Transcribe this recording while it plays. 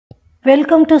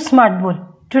Welcome to Smart Bull.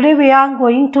 Today we are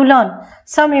going to learn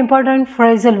some important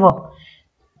phrasal verb.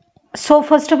 So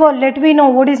first of all, let me know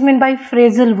what is meant by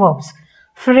phrasal verbs.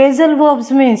 Phrasal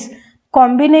verbs means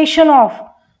combination of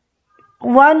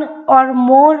one or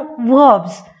more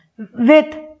verbs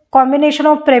with combination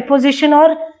of preposition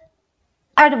or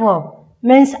adverb.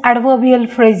 Means adverbial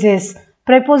phrases,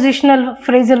 prepositional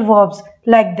phrasal verbs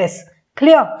like this.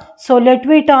 Clear? So let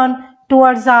me turn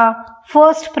towards our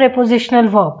first prepositional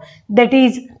verb, that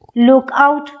is look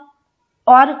out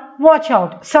or watch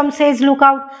out. Some says look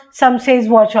out, some says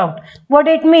watch out. What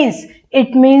it means?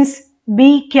 It means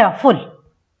be careful.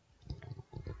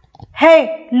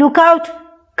 Hey, look out,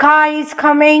 car is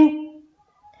coming.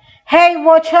 Hey,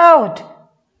 watch out,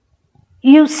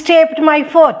 you stepped my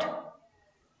foot.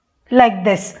 Like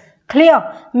this.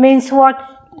 Clear? Means what?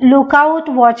 Look out,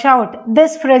 watch out.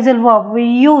 This phrasal verb we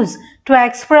use to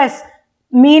express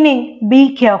meaning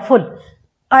be careful.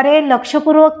 अरे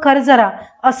लक्षपूर्वक कर जरा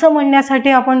असं म्हणण्यासाठी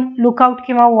आपण lookout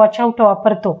किंवा watch out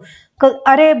वापरतो.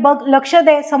 अरे बघ, लक्ष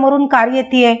दे, समोरून कार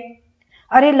येतेय.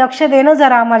 अरे लक्ष दे ना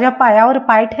जरा, माझ्या पायावर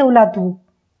पाय ठेवला तू.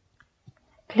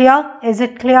 Clear? Is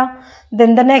it clear?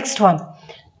 Then the next one,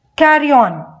 carry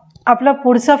on. आपलं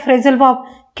पुढचं phrasal verb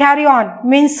carry on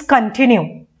means continue.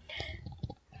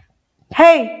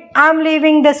 Hey, I am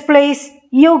living this place,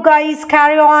 you guys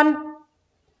carry on.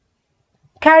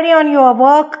 Carry on your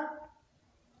work.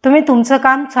 तुम्ही तुमचं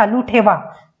काम चालू ठेवा.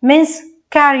 Means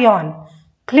carry on.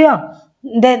 Clear?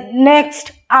 Then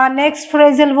next, our next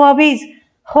phrasal verb is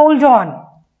hold on.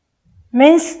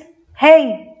 Means hey,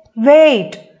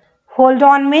 wait. Hold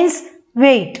on means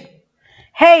wait.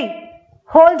 Hey,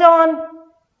 hold on.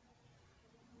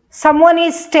 Someone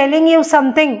is telling you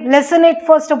something. Listen it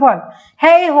first of all.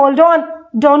 Hey, hold on.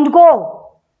 Don't go.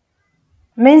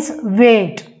 Means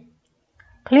wait.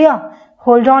 Clear?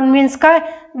 Hold on means काय?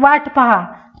 वाट पहा.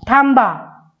 थांबा.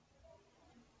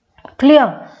 Clear?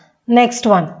 Next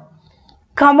one.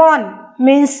 Come on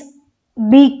means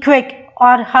be quick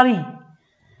or hurry.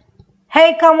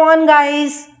 Hey, come on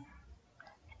guys.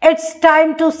 It's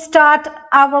time to start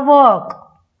our work.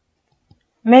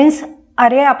 Means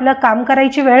अरे आपलं काम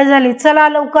करायची वेळ झाली, चला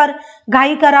लवकर,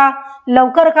 घाई करा,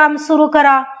 लवकर काम सुरू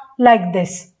करा. Like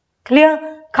this. Clear?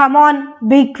 Come on,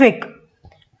 be quick.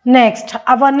 Next,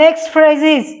 our next phrase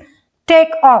is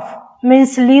take off.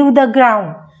 Means leave the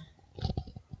ground.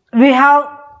 We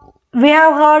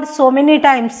have heard so many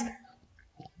times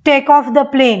take off the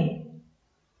plane.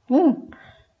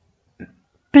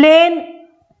 Plane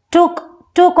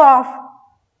took off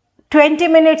 20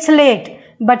 minutes late,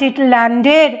 but it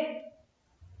landed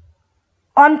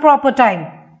on proper time.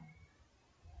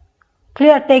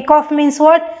 Clear? Take off means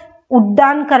what?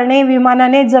 उड्डाण करणे,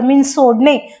 विमानाने जमीन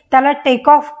सोडणे, त्याला take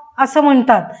off असं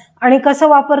म्हणतात. आणि कसं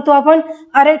वापरतो आपण?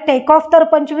 अरे टेक ऑफ तर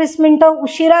 25 मिनिटं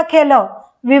उशिरा केलं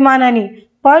विमानाने,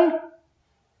 पण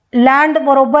लँड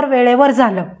बरोबर वेळेवर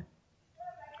झालं.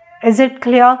 Is it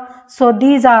clear? So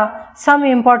these are some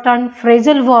important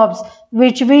phrasal verbs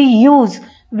which we use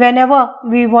whenever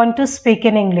we want to speak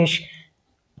in English.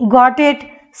 Got it?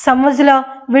 समजलं?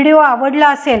 व्हिडिओ आवडला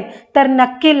असेल तर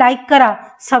नक्की लाईक करा,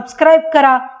 सबस्क्राईब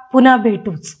करा. पुन्हा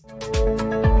भेटूच.